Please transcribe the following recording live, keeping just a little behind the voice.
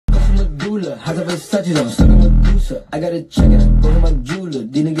Medulla. How's the Versace on? Stuck in Medusa. I gotta check it. Go to my jeweler.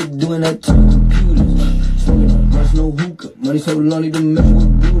 These niggas doing that talk with computers. Smoking on rush, no hookah. Money so long, need to mess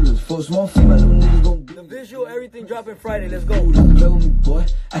with rulers. For a small fee, my little niggas gon' The visual, everything dropping Friday. Let's go. Play with me, boy.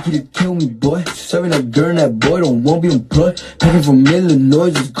 I keep it kill me, boy. Serving that girl and that boy don't want be employed. Packing from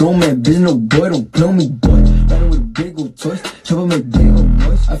Illinois, just grown man business, no boy, don't blow me, boy. Riding with big old toys, chopper make big old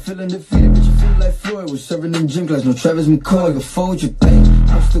noise. I feel undefeated, but you feel like Floyd. Was serving in gym class, no Travis McCoy. I can fold your thing.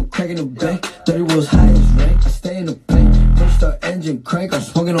 I'm still cracking the bank. 30 world's highest rank. I stay in the plane. First start engine crank. I'm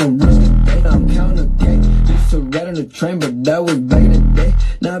smoking on risk and day. Now I'm counting the game. Used to ride on the train, but that was back in the day.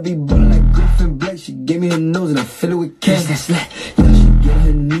 Now I be ballin' like Griffin Blake. She gave me her nose and I fill it with cash. That's that. Yeah, she get on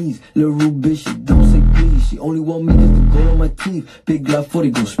her knees. Little rude bitch, she don't say please. She only want me just to go on my teeth. Big Glock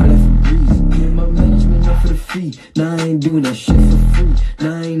 40, gon' spread that for breeze. Getting my management up for the fee. Now I ain't doing that shit for free.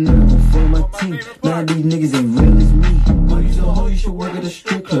 Now I ain't never gon' follow my team. Now these niggas ain't real as me. Boy, you so hoe, you should work at a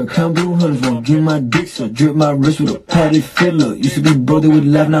strip club. Count blue hunters, won't get my dick sucked. Drip my wrist with a padded fiddler. Used to be broke, they would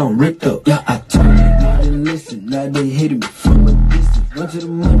laugh, now I'm ripped up. Yeah, I told them, they didn't listen. Now they hated me from a distance. Run to the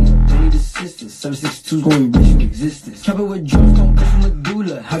money, don't need assistance. 762's gon' erase your existence. Chop it with drums, gon' push from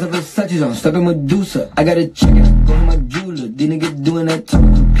Medulla. How's the Versace on? Stuck in Medusa. I gotta check it, go to my jeweler. These niggas doing that talk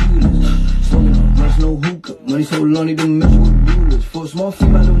with computers. Smoking on rush, no hookah. Money so long, need to mess with rulers. For a small fee,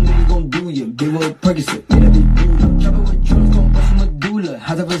 my little niggas gon' do ya. Give her a Percocet, made that bitch Buddha. Chop it with drums, gon' push from Medulla.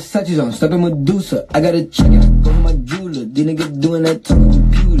 How's the Versace on? Stuck in Medusa. I gotta check it, go to my jeweler. These niggas doing that talk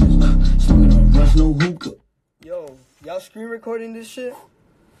with computers. Smoking on rush, no hookah. Yo, y'all screen recording this shit?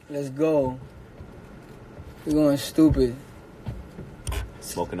 Let's go. We're going stupid.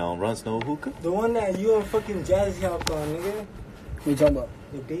 Smoking on runs, no hookah? The one that you and fucking Jazzy hopped on, nigga. What you talking about?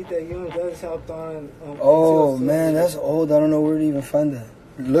 The beat that you and Jazzy hopped on. Oh, man, that's old. I don't know where to even find that.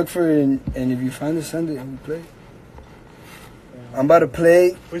 Look for it, and if you find it, send it and we play. I'm about to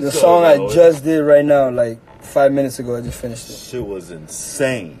play the song I just did right now, like 5 minutes ago. I just finished it. Shit was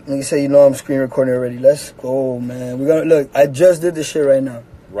insane. Nigga say, you know I'm screen recording already. Let's go, man. We're gonna look. I just did this shit right now.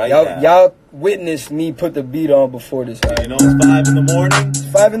 Y'all witnessed me put the beat on before this. You know it's 5 in the morning? It's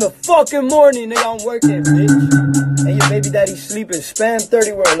 5 in the fucking morning, nigga. I'm working, bitch. And your baby daddy sleeping. Spam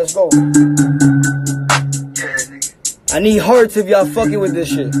 30 word. Let's go. I need hearts if y'all fucking with this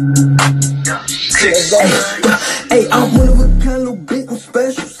shit. Let's go. Hey, I'm one of a kind, little bit, I'm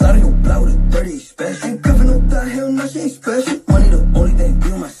special. Slide on your block with a 30 special. Ain't cuffing no thigh, hell no, she ain't special. Money the only thing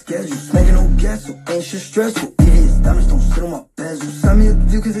be on my schedule. Smoking no gas, so ain't shit stressful. Idiots, diamonds don't sit on my bezel. Sign me a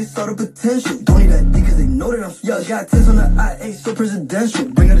deal cause they saw the potential. Don't need that D cause they know that I'm young. Got tits on the IA, so presidential.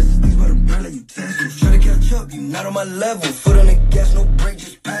 Bring her the sticks by the bread like utensils. Try to catch up, you not on my level. Foot on the gas, no brake,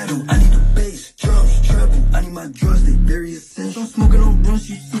 just paddle. I need the bass, drums, treble. I need my drugs, they very essential. I'm smoking on runs,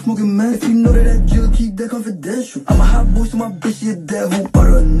 she still smoking man. If you know that that jill, keep that confidential. I'm a hot boy, so my bitch, she a devil. Bought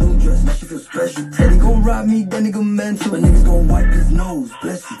her a new dress, now she feel special. Teddy gon' rob me, that nigga mental. And niggas gon' wipe his nose,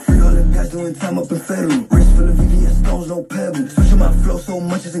 bless you. Free all the guys doing time up in federal. Wrist full of VVS stones, no pebbles. Switching my flow so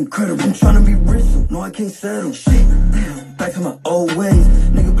much, it's incredible. I'm tryna be rich, so no, I can't settle. Shit, damn, back to my old ways.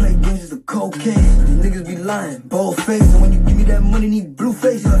 Nigga play games, it's a cold case. These niggas be lying, bold face. And when you give me that money, need blue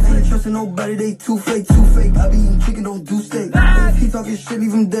face. I ain't trusting nobody, they too fake, too fake. I be eating chicken, don't do steak. If he talking shit,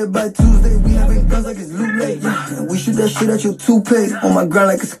 leave him dead by Tuesday. We having guns like it's loot late. And we shoot that shit at your toupee. On my grind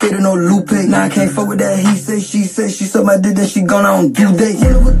like a skater, no loop. Now I can't fuck with that he say, she say. She suck my dick, then she gone out on due date.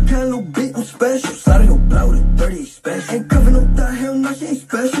 One of a kind, little bit, I'm special. Slide on your block with a 38 special. Ain't cuffing no thigh, hell no, she ain't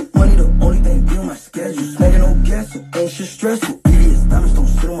special. Money the only thing be on my schedule. Smoking no gas, so ain't shit stressful. Idiots, diamonds don't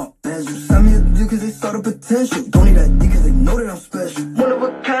sit on my bezel. Sign me a deal cause they saw the potential. Don't need that D cause they know that I'm special. One of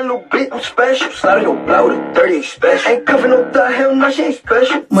a kind, little bit, I'm special. Slide on your block with a 38 special. Ain't cuffing no thigh, hell no, she ain't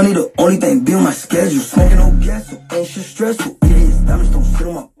special. Money the only thing be on my schedule. Smoking no gas, so ain't shit stressful. Idiots, diamonds don't sit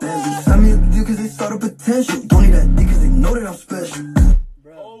on my bezel. Sign me a deal cause they saw the potential. Don't need that D cause they know that I'm special.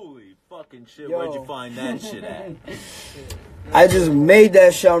 Holy fucking shit, where'd you find that shit at? I just made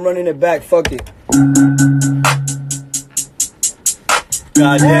that shit. I'm running it back. Fuck it.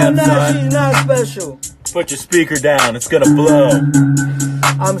 Goddamn, nah, she's son. not special. Put your speaker down, it's gonna blow.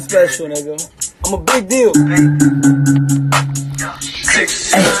 I'm special, nigga. I'm a big deal.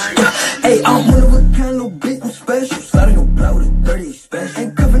 Hey, I'm one of a kind, little bit, I'm special. Slide on your block with a 38 special.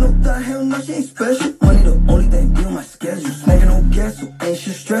 Ain't cuffing no thigh, hell no, she ain't special. Money the only thing be on my schedule. Smoking no gas, so ain't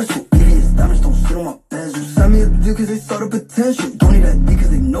shit stressful. Idiots, diamonds don't sit on my bezel. Sign me a deal cause they saw the potential. Don't need that D cause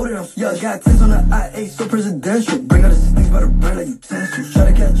they know that I'm young. Got tits on the IA, so presidential. Bring her the sticks by the bread like utensils.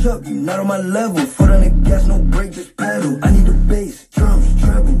 Try to catch up, you not on my level. Foot on the gas, no brake, just paddle. I need the bass, drums,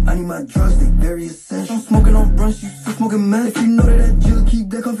 treble. I need my drugs, they very essential. I'm smoking on brunch, you still smoking mad. If you know that jill, keep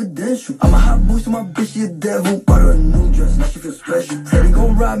that confidential. I'm a hot boy, so my bitch, she a devil. Bought her a new dress, now she feel special. Said he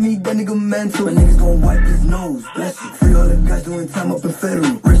gon' rob me, that nigga mental. My niggas gon' wipe his nose, bless you. Free all the guys doing time up in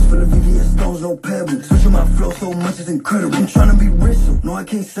federal. Wrist full of VVS stones, no pebbles. Switching my flow so much, it's incredible. I'm tryna be rich, so no, I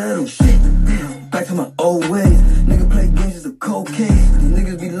can't settle. Shit, damn, back to my old ways. Nigga play games, it's a cold case. These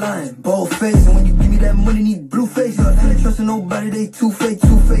niggas be lying, bold face. And when you give me that money, need blue face. I ain't trusting nobody, they too fake.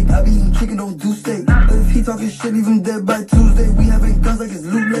 I be eating chicken, don't do steak. If he talking shit, leave him dead by Tuesday. We having guns like it's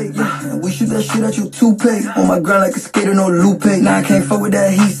loot late. Yeah, and we shoot that shit at your toupee. On my grind like a skater, no loop. Nah, I can't fuck with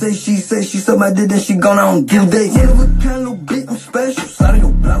that. He say, she say, she suck my dick, then she gone out on due dates. One of a kind, little bit, I'm special. Slide in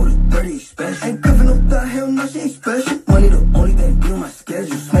your block with a 30 special. Ain't cuffing no thigh, hell no, she ain't special. Money the only thing be on my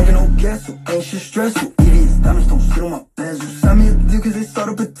schedule. Smoking no gas, so ain't shit stressful. EVs, diamonds don't sit on my bezel. Sign me a deal cause they saw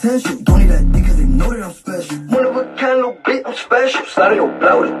the potential. Don't need that dick cause they know that I'm special. One of a kind, little bit, I'm special. Slide in your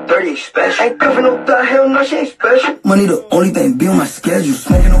block with a 30 special. Ain't cuffing no thigh, hell no, she ain't special. Money the only thing be on my schedule.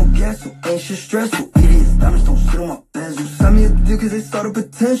 Smoking no gas, so ain't shit stressful. EVs, diamonds don't sit on my bezel. Sign me a deal cause they saw the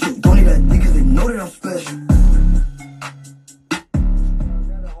potential. Don't need that dick cause they know that I'm special.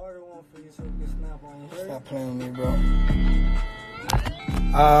 Stop playing with me, bro.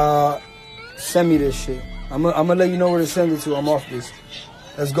 Send me this shit. I'm gonna let you know where to send it to. I'm off this.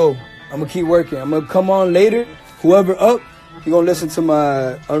 Let's go. I'm gonna keep working. I'm gonna come on later. Whoever up, you gonna listen to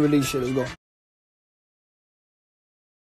my unreleased shit. Let's go.